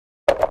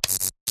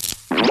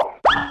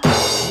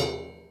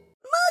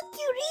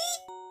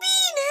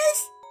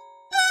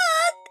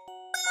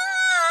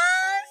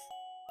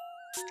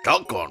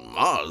stuck on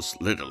Mars,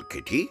 little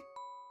kitty?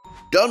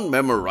 Done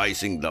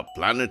memorizing the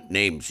planet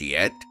names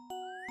yet?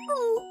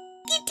 Oh,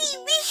 Kitty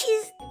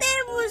wishes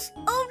there was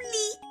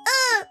only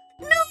Earth,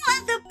 no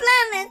other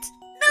planets,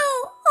 no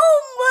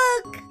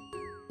homework.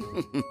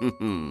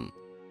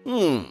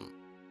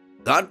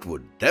 That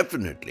would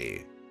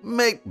definitely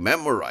make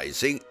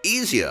memorizing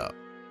easier.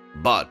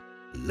 But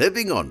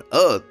living on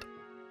Earth,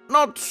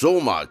 not so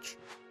much.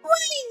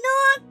 Why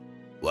not?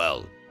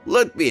 Well,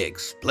 let me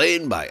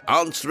explain by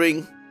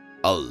answering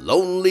a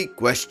lonely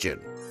question.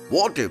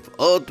 What if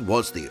Earth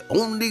was the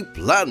only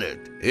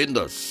planet in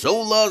the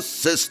solar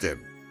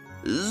system?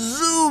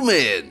 Zoom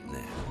in!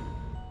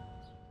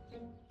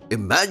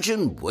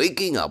 Imagine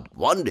waking up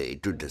one day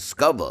to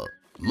discover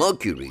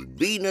Mercury,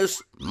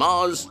 Venus,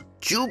 Mars,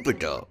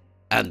 Jupiter,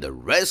 and the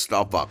rest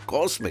of our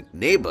cosmic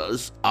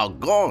neighbors are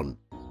gone,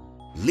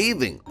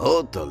 leaving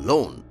Earth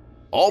alone,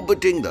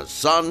 orbiting the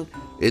Sun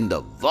in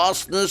the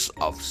vastness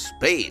of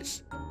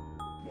space.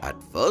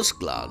 At first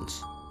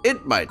glance,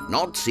 it might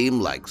not seem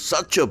like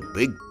such a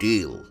big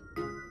deal.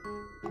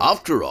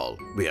 After all,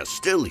 we are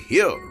still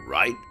here,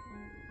 right?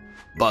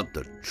 But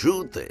the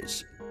truth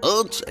is,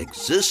 Earth's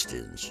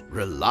existence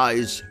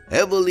relies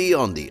heavily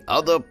on the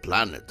other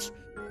planets,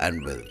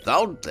 and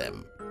without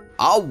them,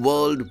 our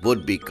world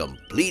would be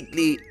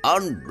completely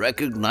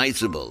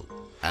unrecognizable,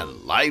 and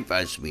life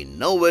as we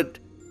know it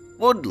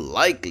would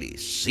likely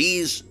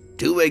cease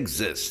to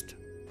exist.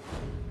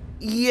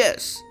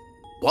 Yes,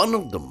 one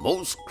of the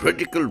most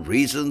critical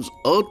reasons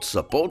Earth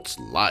supports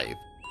life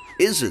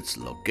is its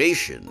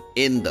location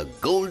in the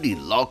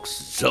Goldilocks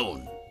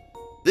Zone.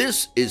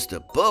 This is the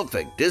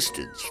perfect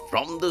distance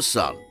from the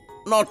Sun,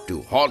 not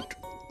too hot,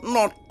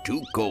 not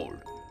too cold.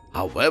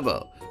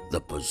 However, the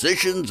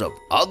positions of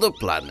other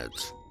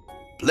planets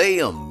play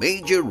a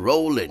major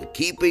role in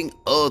keeping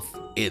Earth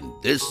in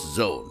this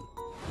zone.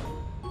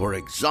 For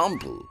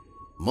example,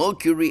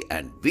 Mercury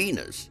and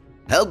Venus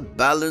help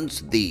balance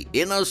the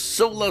inner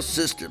solar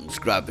system's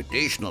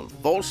gravitational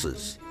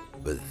forces.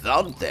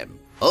 Without them,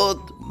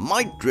 Earth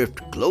might drift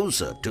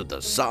closer to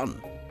the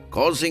Sun,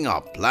 causing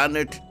our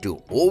planet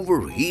to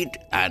overheat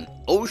and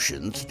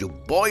oceans to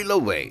boil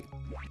away.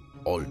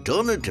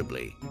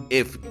 Alternatively,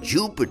 if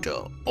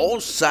Jupiter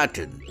or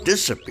Saturn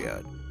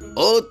disappeared,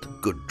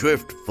 Earth could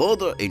drift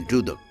further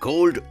into the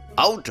cold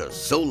outer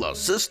solar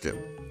system,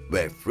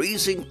 where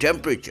freezing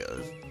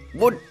temperatures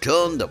would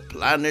turn the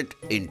planet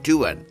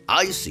into an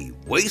icy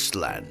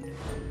wasteland.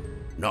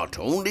 Not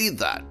only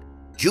that,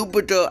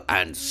 Jupiter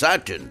and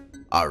Saturn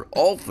are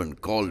often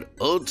called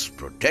Earth's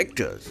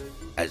protectors,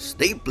 as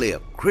they play a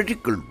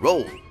critical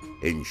role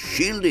in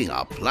shielding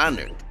our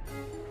planet.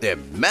 Their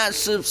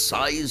massive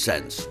size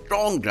and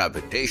strong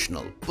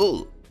gravitational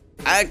pull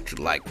act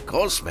like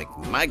cosmic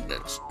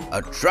magnets,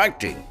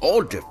 attracting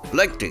or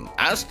deflecting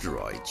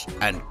asteroids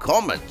and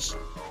comets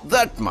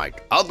that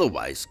might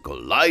otherwise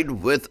collide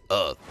with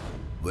Earth.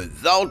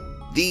 Without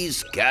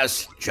these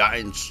gas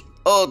giants,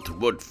 Earth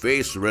would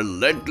face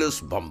relentless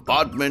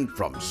bombardment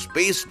from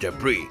space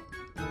debris.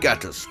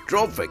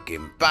 Catastrophic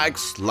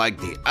impacts like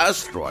the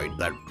asteroid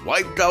that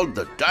wiped out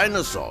the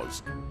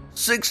dinosaurs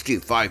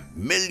 65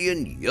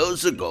 million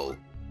years ago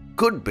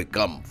could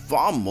become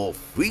far more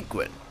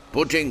frequent,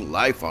 putting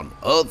life on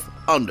Earth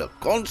under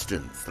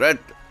constant threat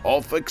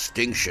of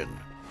extinction.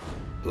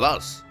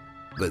 Plus,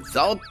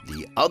 without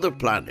the other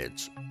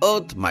planets,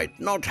 Earth might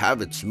not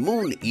have its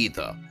moon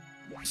either.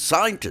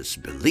 Scientists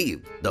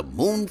believe the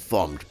moon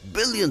formed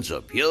billions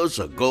of years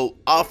ago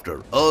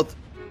after Earth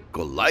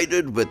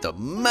collided with a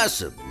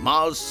massive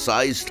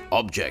Mars-sized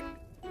object,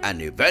 an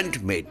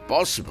event made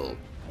possible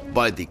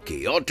by the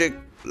chaotic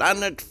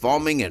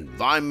planet-forming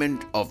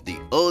environment of the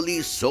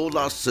early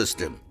solar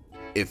system.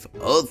 If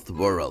Earth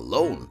were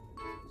alone,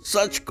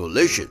 such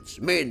collisions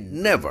may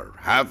never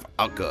have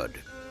occurred.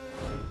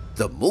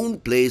 The moon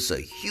plays a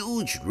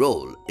huge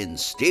role in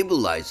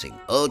stabilizing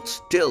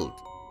Earth's tilt,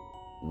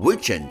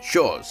 which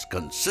ensures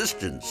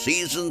consistent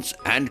seasons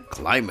and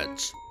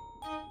climates.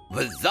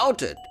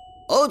 Without it,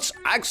 Earth's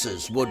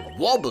axis would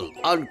wobble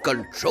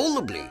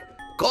uncontrollably,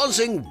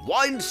 causing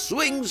wild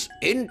swings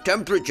in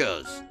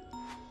temperatures.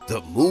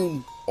 The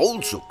moon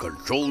also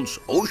controls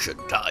ocean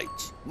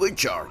tides,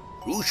 which are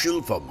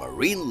crucial for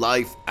marine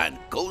life and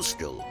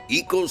coastal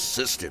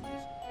ecosystems.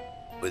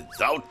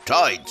 Without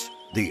tides,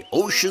 the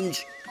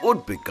oceans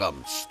would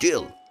become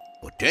still,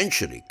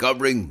 potentially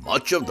covering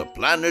much of the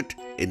planet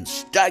in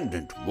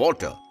stagnant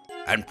water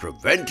and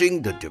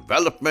preventing the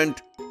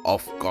development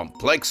of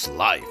complex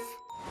life.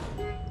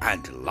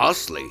 And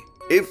lastly,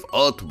 if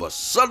Earth was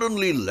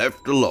suddenly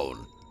left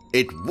alone,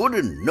 it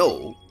wouldn't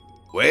know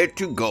where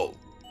to go.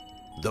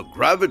 The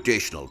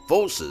gravitational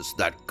forces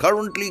that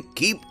currently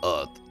keep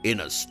Earth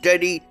in a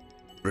steady,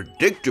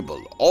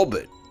 predictable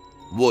orbit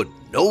would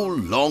no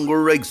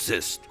longer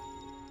exist.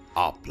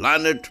 Our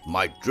planet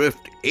might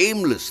drift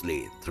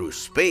aimlessly through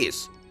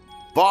space,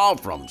 far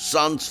from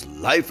Sun's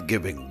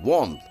life-giving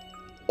warmth,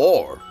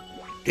 or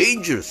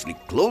dangerously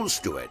close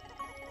to it.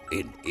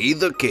 In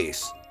either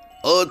case,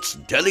 Earth's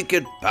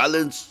delicate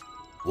balance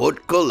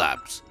would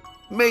collapse,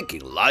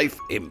 making life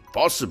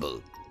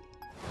impossible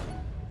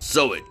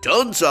So it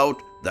turns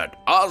out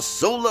that our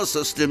solar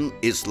system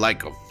is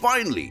like a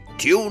finely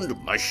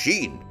tuned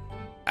machine,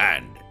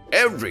 and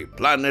every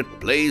planet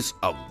plays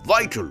a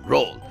vital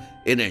role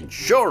in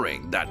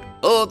ensuring that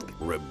Earth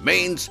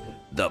remains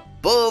the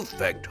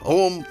perfect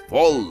home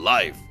for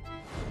life.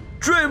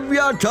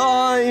 Trivia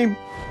time!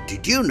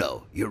 Did you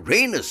know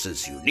Uranus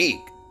is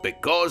unique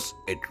because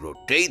it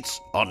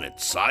rotates on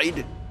its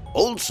side?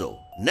 Also,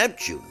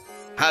 Neptune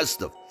has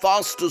the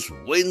fastest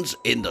winds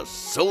in the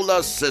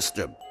solar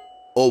system,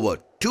 over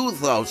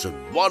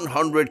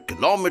 2,100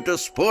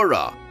 kilometers per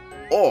hour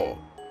or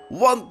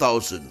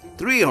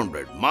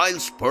 1,300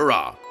 miles per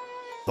hour,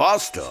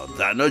 faster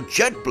than a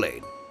jet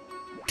plane.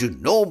 To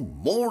know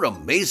more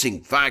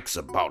amazing facts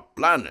about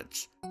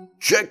planets,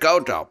 check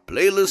out our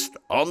playlist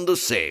on the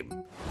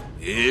same.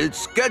 It's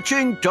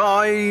sketching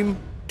time!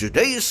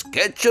 Today's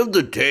sketch of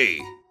the day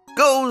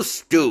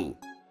goes to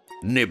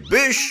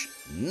Nibish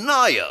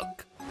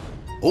Nayak.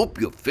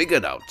 Hope you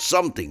figured out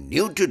something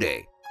new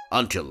today.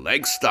 Until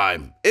next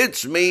time,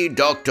 it's me,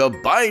 Dr.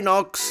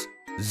 Binocs,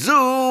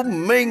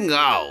 zooming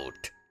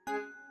out.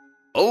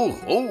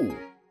 Oh,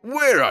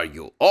 where are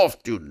you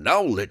off to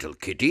now, little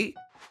kitty?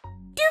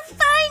 To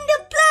find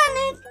a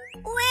planet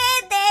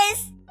where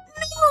there's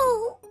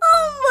no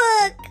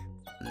homework.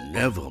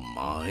 Never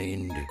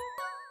mind.